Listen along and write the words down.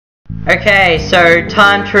Okay, so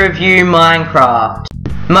time to review Minecraft.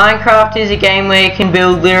 Minecraft is a game where you can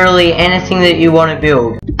build literally anything that you want to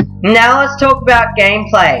build. Now let's talk about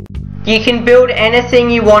gameplay. You can build anything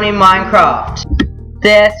you want in Minecraft.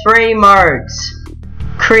 There are 3 modes.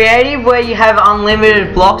 Creative, where you have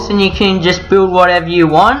unlimited blocks and you can just build whatever you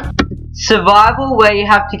want. Survival, where you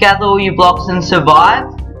have to gather all your blocks and survive.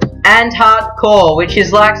 And hardcore, which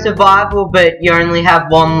is like survival but you only have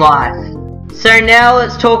 1 life. So now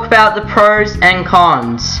let's talk about the pros and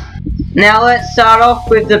cons. Now let's start off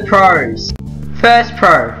with the pros. First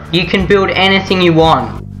pro, you can build anything you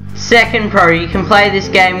want. Second pro, you can play this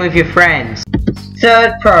game with your friends.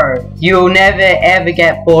 Third pro, you'll never ever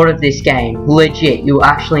get bored of this game. Legit, you'll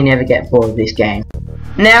actually never get bored of this game.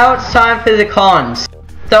 Now it's time for the cons.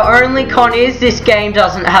 The only con is this game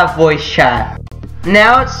doesn't have voice chat.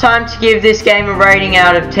 Now it's time to give this game a rating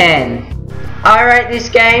out of 10. I rate this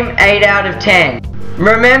game 8 out of 10.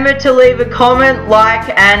 Remember to leave a comment, like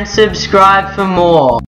and subscribe for more.